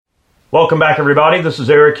Welcome back, everybody. This is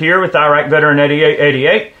Eric here with Iraq Veteran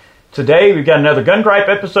 8888. Today, we've got another Gun Gripe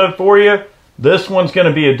episode for you. This one's going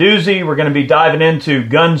to be a doozy. We're going to be diving into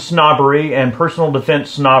gun snobbery and personal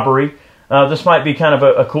defense snobbery. This might be kind of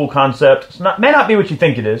a cool concept. May not be what you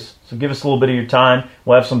think it is, so give us a little bit of your time.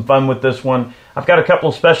 We'll have some fun with this one. I've got a couple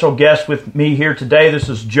of special guests with me here today. This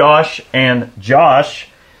is Josh and Josh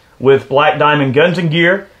with Black Diamond Guns and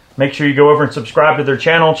Gear. Make sure you go over and subscribe to their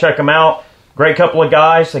channel. Check them out. Great couple of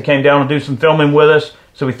guys. They came down to do some filming with us,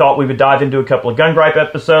 so we thought we would dive into a couple of Gun Gripe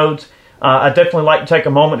episodes. I'd definitely like to take a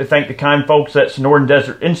moment to thank the kind folks at Sonoran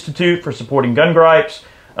Desert Institute for supporting Gun Gripes.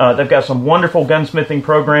 They've got some wonderful gunsmithing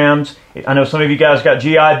programs. I know some of you guys got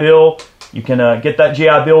GI Bill. You can get that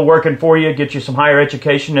GI Bill working for you, get you some higher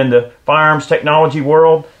education in the firearms technology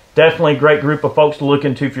world. Definitely a great group of folks to look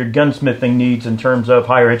into for your gunsmithing needs in terms of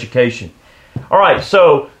higher education. All right,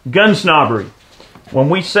 so gun snobbery. When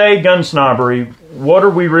we say gun snobbery, what are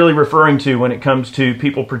we really referring to when it comes to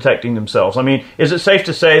people protecting themselves? I mean, is it safe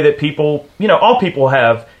to say that people, all people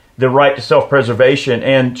have the right to self-preservation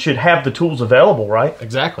and should have the tools available, right?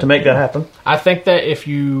 Exactly. To make that happen? I think that if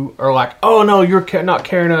you are like, oh no, you're not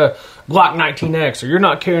carrying a Glock 19X or you're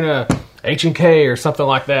not carrying a H&K or something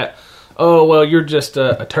like that, oh, well, you're just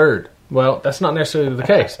a turd. Well, that's not necessarily the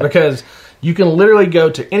case because you can literally go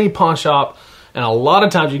to any pawn shop. And a lot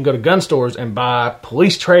of times you can go to gun stores and buy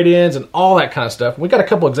police trade-ins and all that kind of stuff. We got a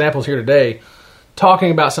couple examples here today talking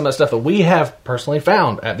about some of the stuff that we have personally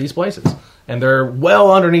found at these places. And they're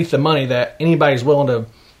well underneath the money that anybody's willing to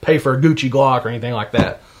pay for a Gucci Glock or anything like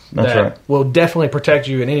that. That's right. Will definitely protect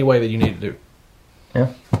you in any way that you need to do.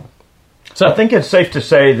 Yeah. So I think it's safe to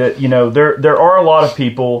say that, there are a lot of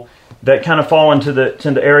people that kind of fall into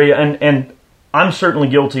the area, and I'm certainly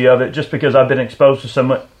guilty of it just because I've been exposed to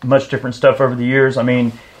so much different stuff over the years. I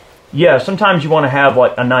mean, yeah, sometimes you want to have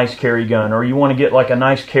like a nice carry gun or you want to get like a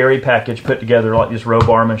nice carry package put together like this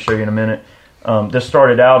Robar I'm going to show you in a minute. This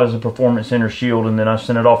started out as a Performance Center Shield and then I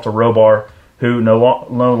sent it off to Robar, who no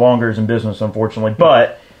longer is in business, unfortunately.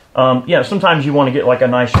 But, sometimes you want to get like a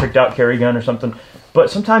nice tricked out carry gun or something. But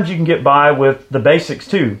sometimes you can get by with the basics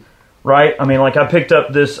too, right? I mean, like I picked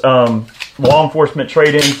up this law enforcement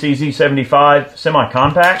trade-in CZ75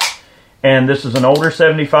 semi-compact, and this is an older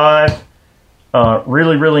 75.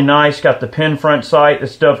 Really, really nice. Got the pin front sight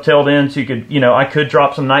that's dovetailed in, so you could, I could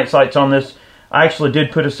drop some night sights on this. I actually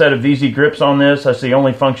did put a set of VZ grips on this. That's the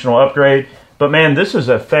only functional upgrade. But man, this is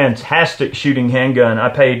a fantastic shooting handgun. I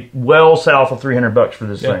paid well south of $300 for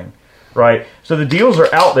this thing, right? So the deals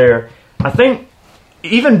are out there. I think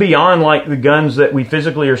even beyond like the guns that we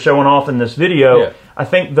physically are showing off in this video, I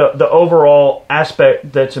think the overall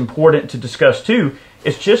aspect that's important to discuss too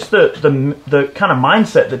is just the kind of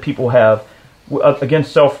mindset that people have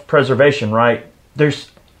against self-preservation, right? There's,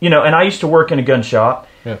 and I used to work in a gun shop,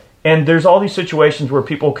 and there's all these situations where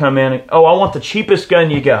people come in and, oh, I want the cheapest gun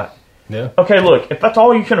you got. Yeah. Okay, look, if that's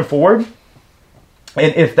all you can afford,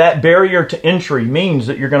 and if that barrier to entry means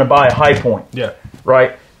that you're going to buy a high point,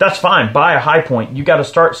 right? That's fine. Buy a high point. You got to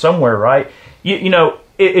start somewhere, right?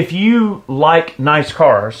 If you like nice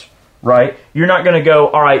cars, right, you're not going to go,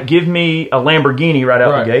 all right, give me a Lamborghini right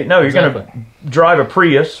out the gate. No, you're going to drive a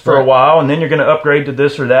Prius for a while, and then you're going to upgrade to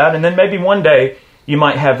this or that, and then maybe one day you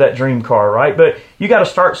might have that dream car, right? But you got to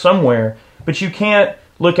start somewhere. But you can't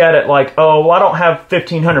look at it like, oh, well, I don't have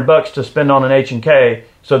 $1,500 to spend on an H&K,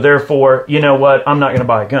 so therefore, you know what, I'm not going to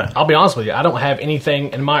buy a gun. I'll be honest with you, I don't have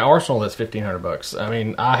anything in my arsenal that's $1,500. I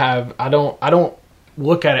mean, I don't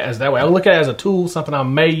look at it as that way. I look at it as a tool, something I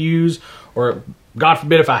may use, or God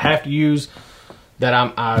forbid if I have to use, that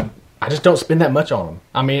I just don't spend that much on them.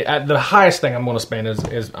 I mean, the highest thing I'm going to spend is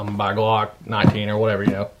I'm going to buy a Glock 19 or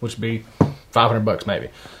whatever, which would be $500 maybe.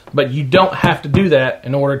 But you don't have to do that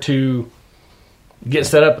in order to get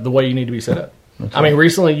set up the way you need to be set up. I mean,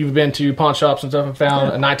 recently you've been to pawn shops and stuff and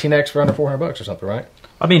found a 19X for under $400 or something, right?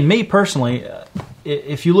 I mean, me personally,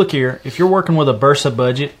 if you look here, if you're working with a Bursa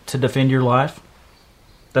budget to defend your life,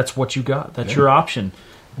 that's what you got. That's your option.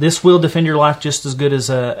 This will defend your life just as good as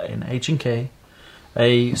an H&K,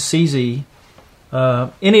 a CZ,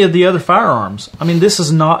 any of the other firearms. I mean, this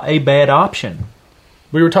is not a bad option.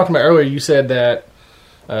 We were talking about earlier, you said that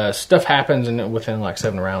stuff happens within like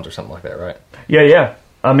 7 rounds or something like that, right? Yeah.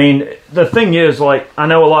 I mean, the thing is, like, I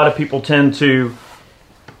know a lot of people tend to,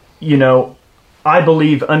 I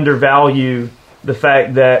believe undervalue the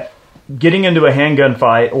fact that getting into a handgun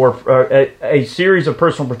fight or a series of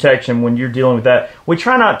personal protection when you're dealing with that, we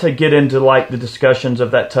try not to get into like the discussions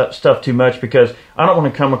of that stuff too much because I don't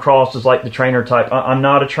want to come across as like the trainer type. I'm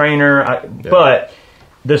not a trainer, but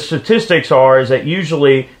the statistics are is that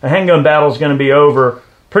usually a handgun battle is going to be over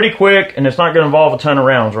pretty quick, and it's not going to involve a ton of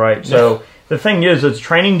rounds, right? So the thing is, it's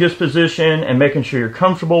training disposition and making sure you're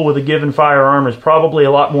comfortable with a given firearm is probably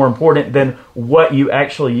a lot more important than what you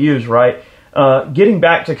actually use, right? Getting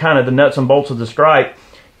back to kind of the nuts and bolts of the strike,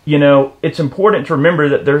 you know, it's important to remember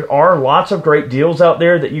that there are lots of great deals out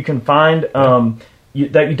there that you can find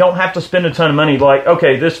that you don't have to spend a ton of money. Like,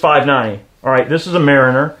 okay, this $590. All right, this is a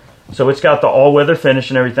Mariner, so it's got the all-weather finish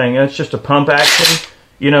and everything. And it's just a pump action,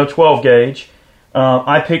 you know, 12 gauge.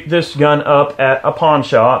 I picked this gun up at a pawn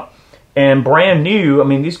shop, and brand new. I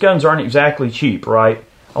mean, these guns aren't exactly cheap, right?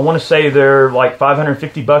 I want to say they're like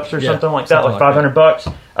 $550 or something like that, like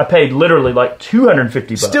 $500. I paid literally like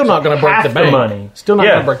 $250. Still not going to break the bank. Money. Still not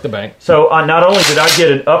going to break the bank. So not only did I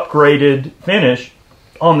get an upgraded finish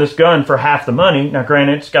on this gun for half the money. Now,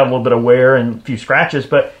 granted, it's got a little bit of wear and a few scratches,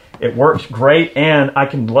 but it works great, and I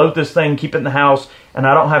can load this thing, keep it in the house, and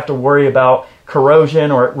I don't have to worry about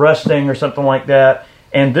corrosion or it rusting or something like that.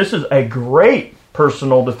 And this is a great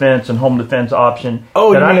personal defense and home defense option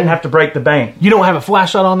that I didn't have to break the bank. You don't have a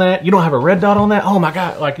flash dot on that? You don't have a red dot on that? Oh my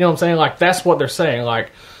God. Like, you know what I'm saying? Like, that's what they're saying.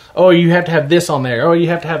 Like, oh, you have to have this on there. Oh, you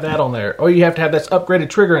have to have that on there. Oh, you have to have this upgraded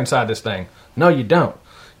trigger inside this thing. No, you don't.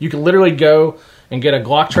 You can literally go and get a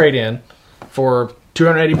Glock trade-in for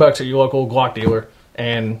 $280 at your local Glock dealer,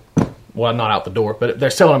 and, well, not out the door, but they're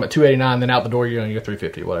selling them at $289, then out the door you're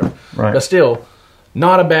 $350 or whatever. Right. But still,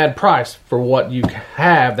 not a bad price for what you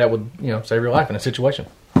have that would, you know, save your life in a situation.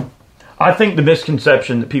 I think the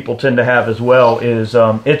misconception that people tend to have as well is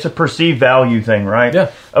it's a perceived value thing, right?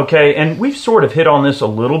 Yeah. Okay, and we've sort of hit on this a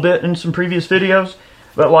little bit in some previous videos,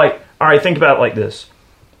 but like, all right, think about it like this.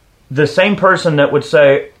 The same person that would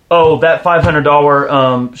say, oh, that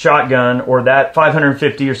 $500 shotgun or that $550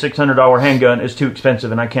 or $600 handgun is too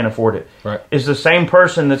expensive and I can't afford it, right, is the same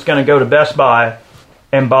person that's going to go to Best Buy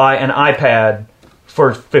and buy an iPad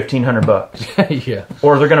for $1,500. Yeah.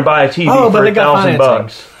 Or they're going to buy a TV for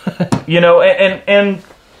 $1,000. You know, and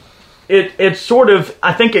it's sort of,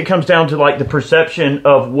 I think it comes down to like the perception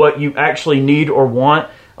of what you actually need or want.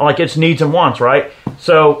 Like, it's needs and wants, right?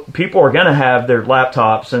 So people are going to have their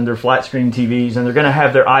laptops and their flat screen TVs, and they're going to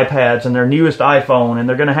have their iPads and their newest iPhone, and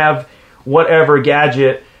they're going to have whatever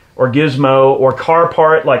gadget or gizmo or car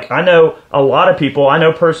part. Like, I know a lot of people, I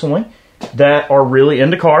know personally, that are really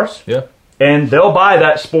into cars. Yeah. And they'll buy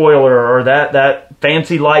that spoiler or that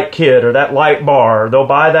fancy light kit or that light bar. Or they'll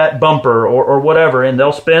buy that bumper or whatever, and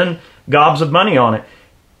they'll spend gobs of money on it.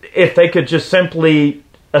 If they could just simply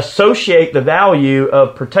associate the value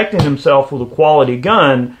of protecting himself with a quality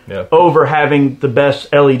gun over having the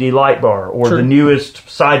best LED light bar or the newest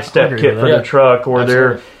sidestep kit for their truck or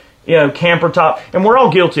their camper top. And we're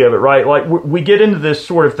all guilty of it, right? Like, we get into this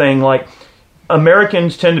sort of thing, like,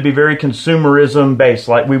 Americans tend to be very consumerism based.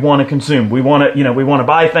 Like, we want to consume. We want to, we want to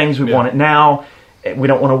buy things. We want it now. We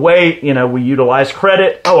don't want to wait. We utilize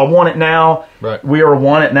credit. Oh, I want it now. Right. We are a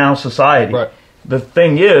want it now society. Right. The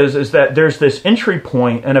thing is that there's this entry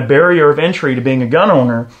point and a barrier of entry to being a gun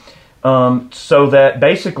owner, so that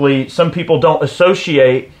basically some people don't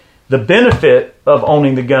associate the benefit of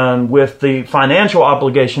owning the gun with the financial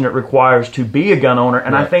obligation it requires to be a gun owner.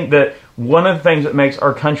 And I think that one of the things that makes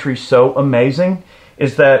our country so amazing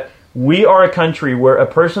is that we are a country where a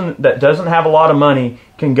person that doesn't have a lot of money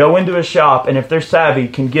can go into a shop and, if they're savvy,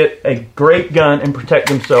 can get a great gun and protect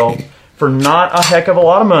themselves for not a heck of a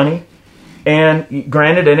lot of money. And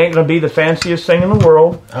granted, it ain't going to be the fanciest thing in the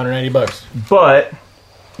world. $180. But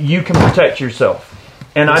you can protect yourself.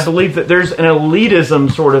 And I believe that there's an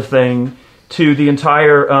elitism sort of thing to the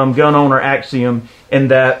entire gun owner axiom, in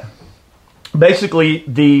that basically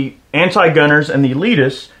the anti-gunners and the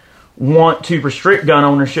elitists want to restrict gun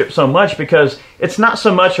ownership so much because it's not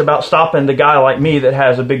so much about stopping the guy like me that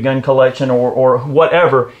has a big gun collection or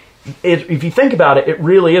whatever. If you think about it, it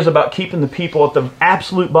really is about keeping the people at the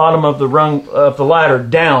absolute bottom of the rung of the ladder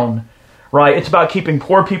down, right? It's about keeping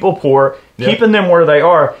poor people poor, keeping them where they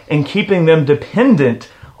are, and keeping them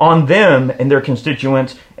dependent on them and their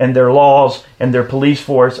constituents and their laws and their police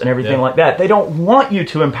force and everything like that. They don't want you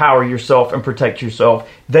to empower yourself and protect yourself.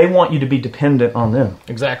 They want you to be dependent on them.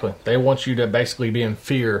 Exactly. They want you to basically be in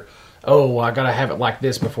fear. Oh, I got to have it like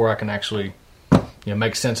this before I can actually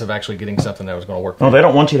make sense of actually getting something that was going to work for me. They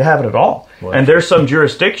don't want you to have it at all. Well, and there's some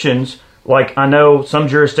jurisdictions, like I know some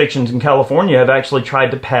jurisdictions in California have actually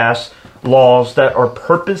tried to pass laws that are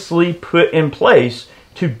purposely put in place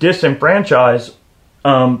to disenfranchise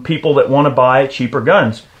people that want to buy cheaper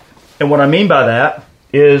guns. And what I mean by that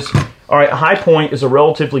is, all right, a High Point is a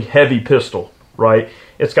relatively heavy pistol, right?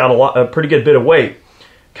 It's got a pretty good bit of weight.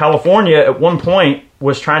 California at one point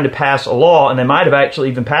was trying to pass a law, and they might have actually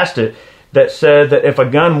even passed it, that said that if a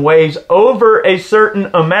gun weighs over a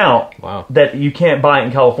certain amount, Wow. that you can't buy it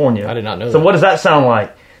in California. I did not know So that. what does that sound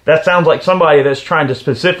like? That sounds like somebody that's trying to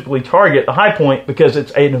specifically target the high point because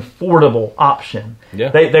it's an affordable option. Yeah.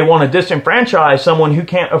 They want to disenfranchise someone who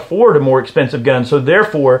can't afford a more expensive gun. So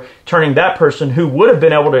therefore, turning that person who would have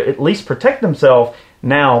been able to at least protect themselves,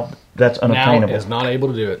 now that's Now unattainable. is not able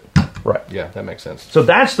to do it. Right. Yeah, that makes sense. So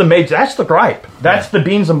that's the gripe. That's the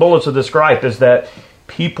beans and bullets of this gripe, is that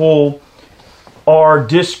people are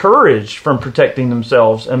discouraged from protecting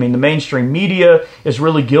themselves. I mean, the mainstream media is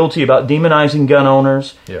really guilty about demonizing gun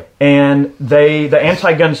owners. Yeah. And the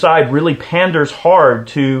anti-gun side really panders hard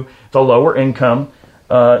to the lower income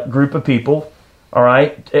group of people. All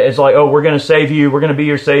right. It's like, oh, we're going to save you. We're going to be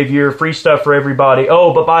your savior. Free stuff for everybody.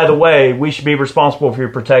 Oh, but by the way, we should be responsible for your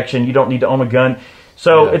protection. You don't need to own a gun.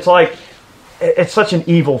 So Yeah. it's like, it's such an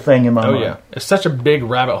evil thing in my Oh mind. yeah, it's such a big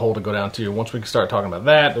rabbit hole to go down to. Once we can start talking about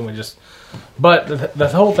that, then we just. But the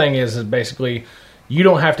whole thing is basically, you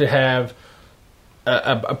don't have to have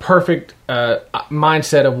a perfect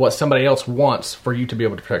mindset of what somebody else wants for you to be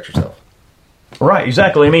able to protect yourself. Right,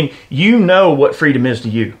 exactly. I mean, you know what freedom is to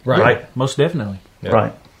you, right? Most definitely. Yeah.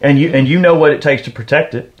 Right. And you know what it takes to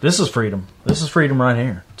protect it. This is freedom. This is freedom right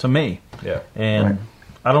here to me. Yeah. And Right.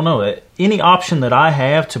 I don't know, any option that I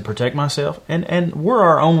have to protect myself, and we're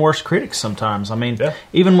our own worst critics sometimes. I mean, Yeah.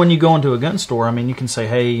 even when you go into a gun store, I mean, you can say,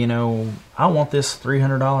 hey, I want this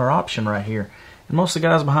 $300 option right here. And most of the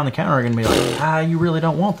guys behind the counter are going to be like, you really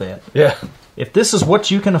don't want that. Yeah. If this is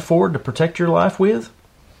what you can afford to protect your life with,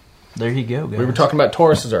 there you go, guys. We were talking about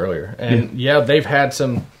Tauruses earlier, and they've had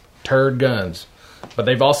some turd guns, but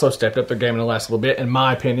they've also stepped up their game in the last little bit. In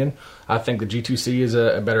my opinion, I think the G2C is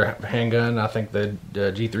a better handgun. I think the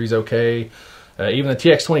G3 is okay. Even the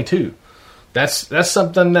TX22, that's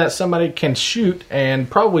something that somebody can shoot and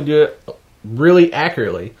probably do it really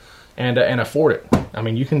accurately and afford it. I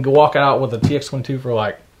mean, you can go walk out with a TX22 for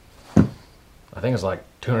like, I think it's like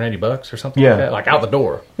 $280 or something Yeah. like that, like out the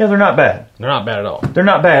door. Yeah, they're not bad. They're not bad at all. They're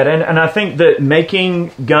not bad. And I think that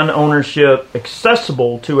making gun ownership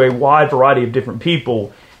accessible to a wide variety of different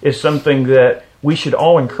people is something that we should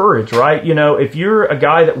all encourage, right? If you're a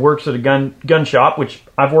guy that works at a gun shop, which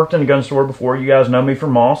I've worked in a gun store before, you guys know me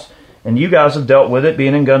from Moss, and you guys have dealt with it,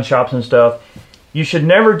 being in gun shops and stuff, you should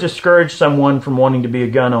never discourage someone from wanting to be a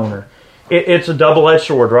gun owner. It's a double-edged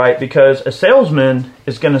sword, right? Because a salesman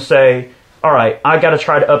is going to say, all right, I got to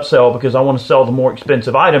try to upsell because I want to sell the more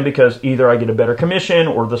expensive item because either I get a better commission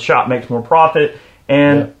or the shop makes more profit.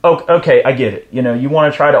 And okay, I get it. You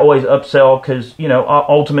want to try to always upsell because,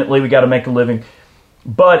 ultimately we got to make a living.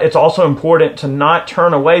 But it's also important to not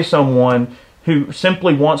turn away someone who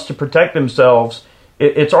simply wants to protect themselves.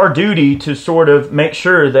 It's our duty to sort of make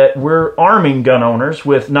sure that we're arming gun owners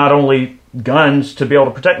with not only guns to be able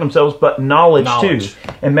to protect themselves, but knowledge. Too.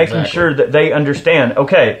 And making sure that they understand,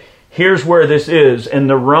 okay, here's where this is, and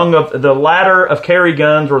the ladder of carry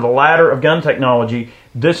guns or the ladder of gun technology,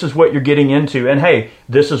 this is what you're getting into. And hey,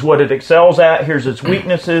 this is what it excels at. Here's its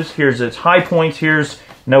weaknesses. Here's its high points. Here's,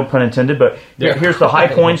 no pun intended, but here's the high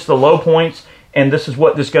points, the low points, and this is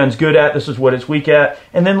what this gun's good at. This is what it's weak at.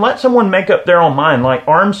 And then let someone make up their own mind. Like,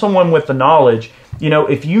 arm someone with the knowledge.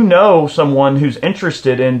 If you know someone who's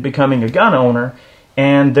interested in becoming a gun owner,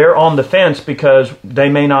 and they're on the fence because they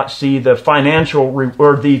may not see the financial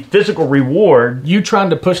or the physical reward. You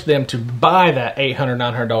trying to push them to buy that $800,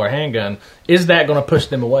 $900 handgun, is that going to push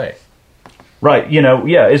them away? Right,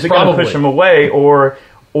 is it going to push them away, or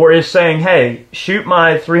is saying, hey, shoot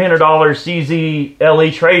my $300 CZ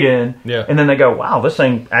LE trade-in, and then they go, wow, this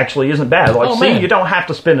thing actually isn't bad. Like, you don't have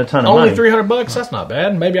to spend a ton of money. Only $300, that's not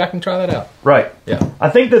bad. Maybe I can try that out. Right. Yeah. I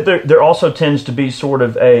think that there also tends to be sort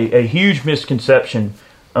of a huge misconception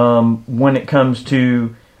when it comes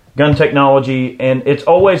to gun technology, and it's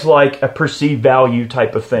always like a perceived value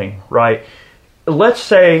type of thing, right? Let's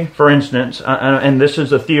say, for instance, and this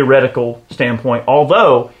is a theoretical standpoint,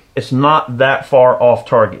 although it's not that far off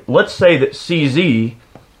target. Let's say that CZ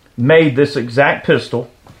made this exact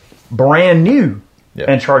pistol brand new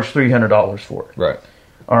and charged $300 for it. Right.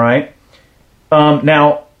 All right.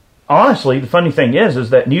 Now, honestly, the funny thing is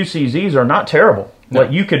that new CZs are not terrible. No.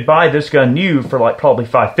 Like, you could buy this gun new for like probably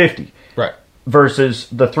 $550. Right. Versus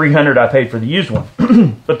the $300 I paid for the used one.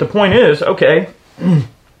 But the point is, okay,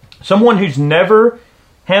 someone who's never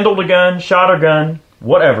handled a gun, shot a gun,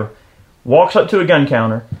 whatever, walks up to a gun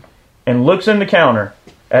counter and looks in the counter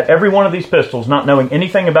at every one of these pistols, not knowing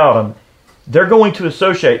anything about them, they're going to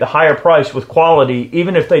associate the higher price with quality,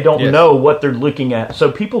 even if they don't know what they're looking at.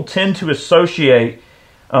 So people tend to associate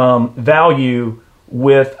value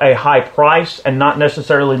with a high price and not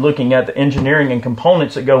necessarily looking at the engineering and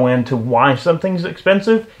components that go into why something's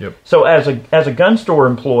expensive. Yep. So as a gun store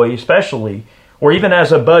employee especially, or even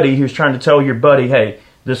as a buddy who's trying to tell your buddy, hey,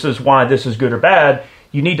 this is why this is good or bad,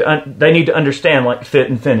 you need to they need to understand like fit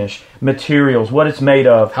and finish, materials, what it's made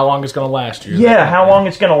of, How long it's going to last you. yeah, how long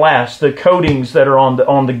it's going to last, the coatings that are on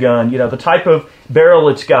the gun, the type of barrel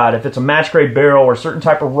it's got, if it's a match grade barrel or a certain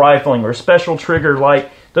type of rifling or a special trigger light,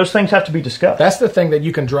 those things have to be discussed. That's the thing that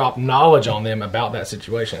you can drop knowledge on them about that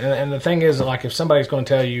situation. And the thing is, like, if somebody's going to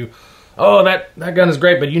tell you, oh, that gun is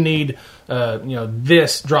great, but you need,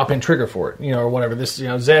 this drop-in trigger for it, or whatever, this,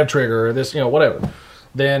 Zev trigger or this, whatever,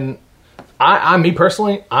 then me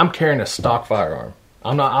personally, I'm carrying a stock firearm.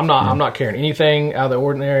 I'm not carrying anything out of the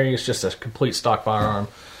ordinary. It's just a complete stock firearm.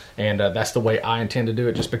 And that's the way I intend to do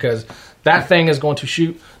it, just because that thing is going to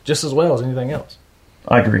shoot just as well as anything else.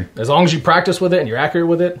 I agree. As long as you practice with it and you're accurate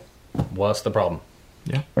with it, what's the problem?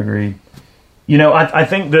 Yeah. Agreed. I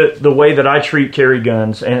think that the way that I treat carry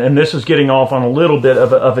guns, and this is getting off on a little bit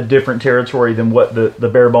of a different territory than what the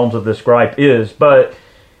bare bones of this gripe is, but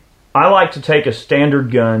I like to take a standard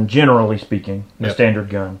gun, generally speaking, a Yep. standard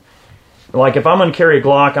gun. Like if I'm going to carry a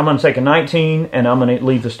Glock, I'm going to take a 19 and I'm going to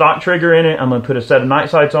leave the stock trigger in it. I'm going to put a set of night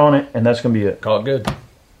sights on it, and that's going to be it. Call it good.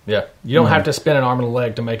 Yeah, you don't have to spin an arm and a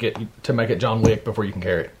leg to make it John Wick before you can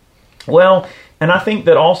carry it. Well, and I think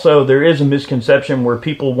that also there is a misconception where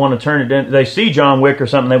people want to turn it in. They see John Wick or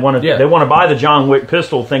something, they want to buy the John Wick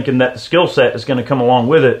pistol, thinking that the skill set is going to come along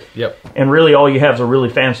with it. Yep. And really, all you have is a really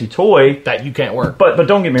fancy toy That you can't work. But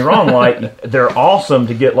don't get me wrong, like they're awesome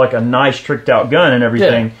to get like a nice tricked out gun and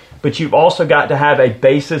everything. Yeah. But you've also got to have a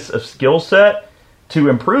basis of skill set to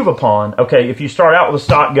improve upon. Okay, if you start out with a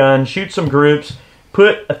stock gun, shoot some groups,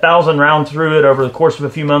 put 1,000 rounds through it over the course of a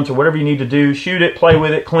few months or whatever you need to do, shoot it, play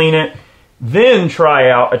with it, clean it, then try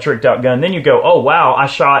out a tricked out gun. Then you go, oh wow, I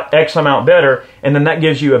shot X amount better, and then that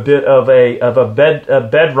gives you a bit of a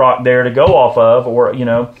bedrock there to go off of, or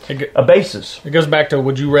a basis. It goes back to,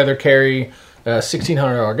 would you rather carry a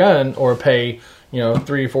 $1,600 gun or pay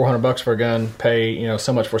 $300-400 for a gun, pay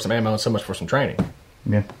so much for some ammo and so much for some training?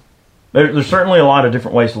 Yeah, there's certainly a lot of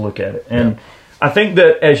different ways to look at it, and I think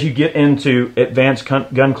that as you get into advanced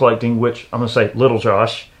gun collecting, which I'm going to say, little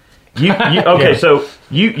Josh, you okay? So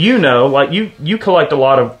you collect a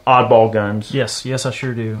lot of oddball guns. Yes, I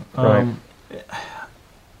sure do. Right.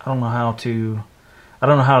 I don't know how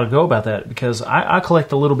to go about that, because I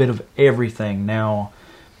collect a little bit of everything. Now,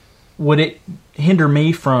 would it hinder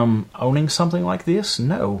me from owning something like this?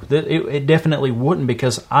 No, it definitely wouldn't,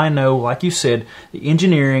 because I know, like you said, the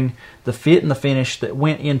engineering, the fit and the finish that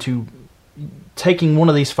went into taking one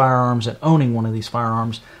of these firearms and owning one of these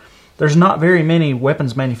firearms. There's not very many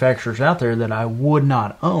weapons manufacturers out there that I would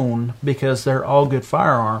not own, because they're all good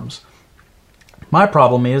firearms. My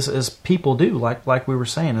problem is people do, like we were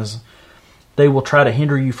saying, is they will try to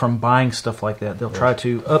hinder you from buying stuff like that. They'll try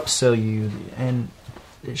to upsell you, and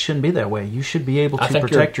it shouldn't be that way. You should be able to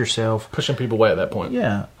protect yourself. Pushing people away at that point.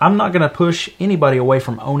 Yeah. I'm not going to push anybody away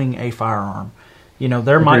from owning a firearm.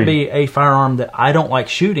 There might be a firearm that I don't like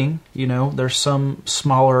shooting. There's some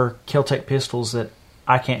smaller Kel-Tec pistols that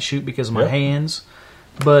I can't shoot because of my hands,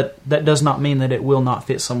 but that does not mean that it will not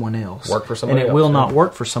fit someone else. Work for somebody else. And it will not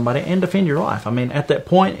work for somebody, and defend your life. I mean, at that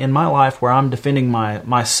point in my life where I'm defending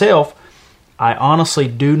myself, I honestly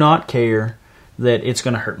do not care that it's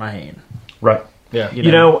going to hurt my hand. Right. Yeah.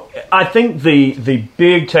 I think the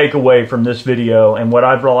big takeaway from this video, and what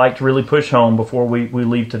I'd like to really push home before we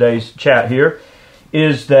leave today's chat here,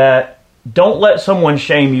 is that don't let someone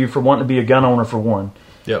shame you for wanting to be a gun owner, for one.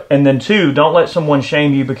 Yep. And then two, don't let someone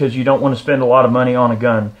shame you because you don't want to spend a lot of money on a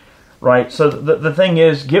gun, right? So the thing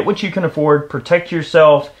is, get what you can afford, protect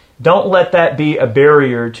yourself. Don't let that be a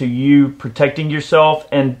barrier to you protecting yourself,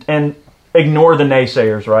 and ignore the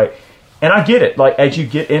naysayers, right? And I get it. Like, as you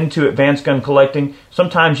get into advanced gun collecting,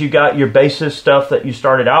 sometimes you got your basis stuff that you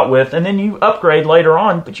started out with, and then you upgrade later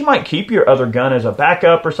on, but you might keep your other gun as a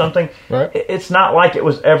backup or something. Right. It's not like it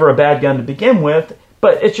was ever a bad gun to begin with,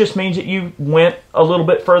 but it just means that you went a little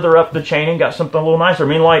bit further up the chain and got something a little nicer. I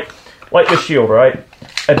mean, like the shield, right?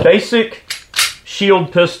 A basic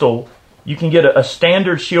shield pistol, you can get a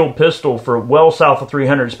standard shield pistol for well south of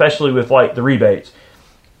 $300, especially with like the rebates.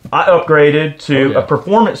 I upgraded to a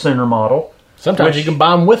Performance Center model. Sometimes you can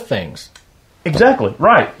buy them with things. Exactly,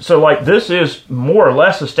 right. So like this is more or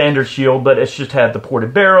less a standard shield, but it's just had the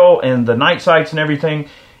ported barrel and the night sights and everything.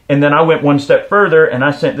 And then I went one step further and I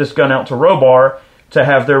sent this gun out to Robar to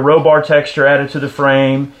have their Robar texture added to the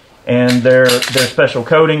frame and their special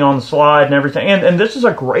coating on the slide and everything. And this is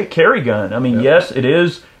a great carry gun. I mean, yes, it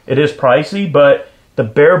is pricey, but the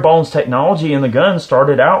bare bones technology in the gun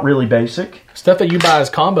started out really basic. Stuff that you buy as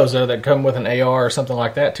combos though that come with an AR or something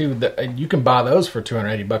like that too. That you can buy those for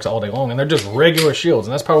 $280 all day long, and they're just regular shields,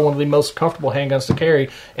 and that's probably one of the most comfortable handguns to carry.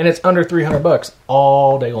 And it's under $300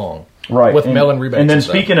 all day long, right? With Melon rebates. And then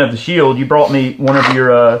stuff. speaking of the shield, you brought me one of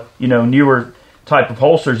your newer type of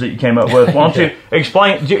holsters that you came up with. Why don't you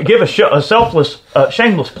explain? Give a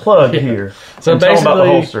shameless plug here. So and tell them about the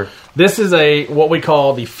holster. This is what we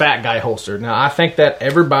call the fat guy holster. Now, I think that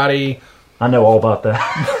everybody... I know all about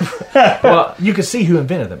that. Well, you can see who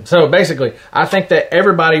invented them. So basically, I think that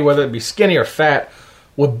everybody, whether it be skinny or fat,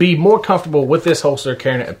 would be more comfortable with this holster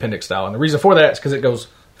carrying it appendix style. And the reason for that is because it goes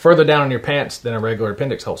further down in your pants than a regular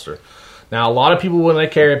appendix holster. Now, a lot of people, when they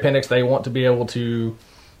carry appendix, they want to be able to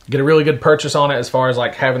get a really good purchase on it as far as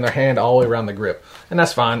like having their hand all the way around the grip. And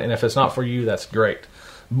that's fine. And if it's not for you, that's great.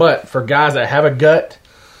 But for guys that have a gut,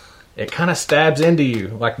 it kind of stabs into you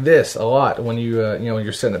like this a lot when when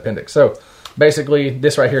you're sitting appendix. So basically,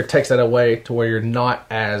 this right here takes that away to where you're not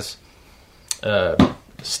as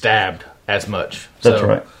stabbed as much. That's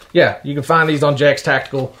right. Yeah, you can find these on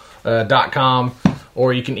jackstactical.com,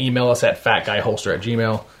 or you can email us at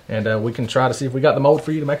fatguyholster@gmail.com, and we can try to see if we got the mold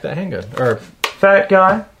for you to make that handgun. Or fat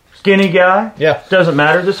guy, skinny guy. Yeah, doesn't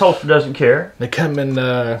matter. This holster doesn't care. They come in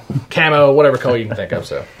camo, whatever color you can think of.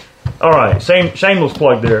 So. All right, shameless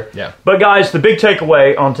plug there. Yeah. But guys, the big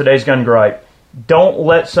takeaway on today's Gun Gripe: don't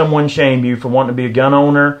let someone shame you for wanting to be a gun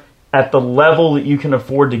owner at the level that you can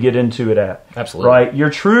afford to get into it at. Absolutely. Right. Your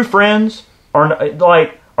true friends are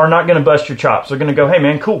not going to bust your chops. They're going to go, "Hey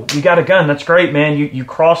man, cool, you got a gun. That's great, man. You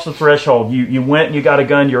crossed the threshold. You went and you got a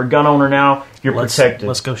gun. You're a gun owner now. You're protected.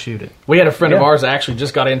 Let's go shoot it." We had a friend of ours that actually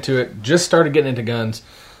just got into it. Just started getting into guns.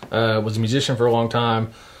 Was a musician for a long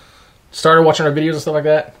time. Started watching our videos and stuff like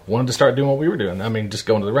that. Wanted to start doing what we were doing. I mean, just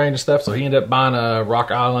going to the range and stuff. So he ended up buying a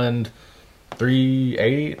Rock Island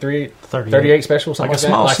 38 special, something like a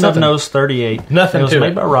small that. snub-nosed 38. Nothing it was to made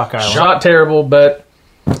it. by Rock Island. Shot terrible, but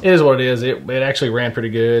it is what it is. It actually ran pretty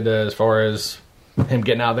good as far as him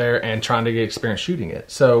getting out there and trying to get experience shooting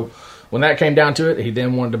it. So when that came down to it, he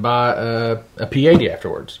then wanted to buy a P80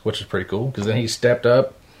 afterwards, which is pretty cool because then he stepped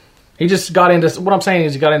up. He just got into, what I'm saying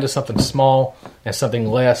is he got into something small and something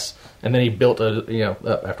less, and then he built up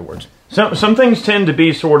afterwards. Some things tend to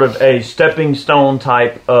be sort of a stepping stone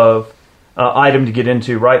type of item to get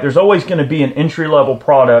into, right? There's always going to be an entry-level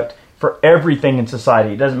product for everything in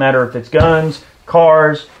society. It doesn't matter if it's guns,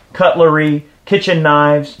 cars, cutlery, kitchen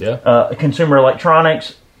knives, consumer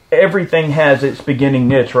electronics. Everything has its beginning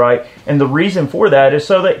niche, right? And the reason for that is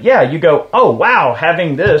so that, you go, oh, wow,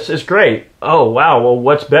 having this is great. Oh, wow, well,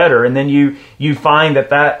 what's better? And then you find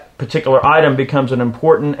that particular item becomes an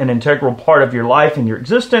important and integral part of your life and your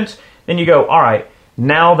existence. Then you go, all right,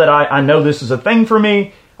 now that I know this is a thing for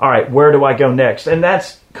me, all right, where do I go next? And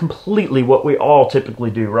that's completely what we all typically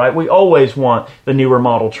do, right? We always want the newer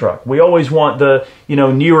model truck. We always want the,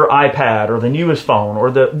 newer iPad or the newest phone or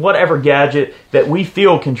the whatever gadget that we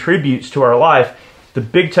feel contributes to our life. The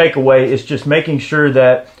big takeaway is just making sure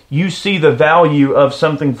that you see the value of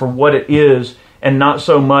something for what it is and not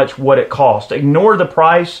so much what it costs. Ignore the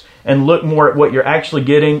price and look more at what you're actually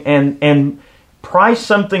getting and price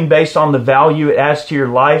something based on the value it adds to your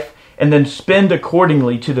life, and then spend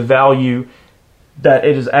accordingly to the value that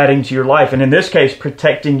it is adding to your life. And in this case,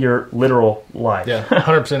 protecting your literal life. Yeah,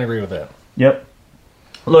 100% agree with that. Yep.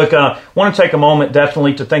 Look, want to take a moment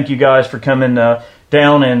definitely to thank you guys for coming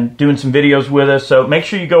down and doing some videos with us. So make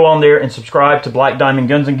sure you go on there and subscribe to Black Diamond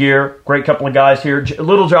Guns and Gear. Great couple of guys here.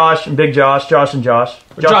 Little Josh and Big Josh. Josh and Josh.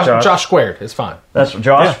 Josh Squared. It's fine. That's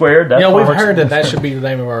Josh Squared. That's we've heard that should be the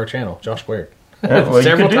name of our channel. Josh Squared. Yeah, well,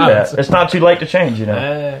 you could do that. It's not too late to change,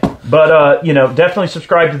 But, definitely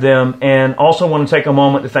subscribe to them. And also want to take a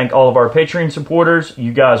moment to thank all of our Patreon supporters.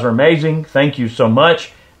 You guys are amazing. Thank you so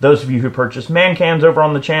much. Those of you who purchase man cams over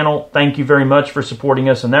on the channel, thank you very much for supporting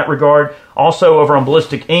us in that regard. Also over on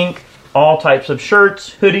Ballistic Ink, all types of shirts,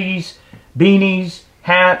 hoodies, beanies,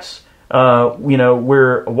 hats.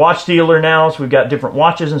 We're a watch dealer now, so we've got different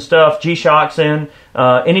watches and stuff, G-Shocks in.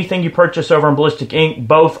 Anything you purchase over on Ballistic Ink,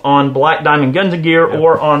 both on Black Diamond Guns and Gear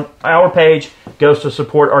or on our page, goes to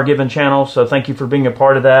support our given channel. So thank you for being a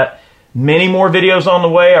part of that. Many more videos on the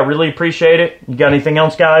way. I really appreciate it. You got anything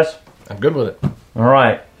else, guys? I'm good with it. All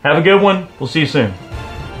right. Have a good one. We'll see you soon.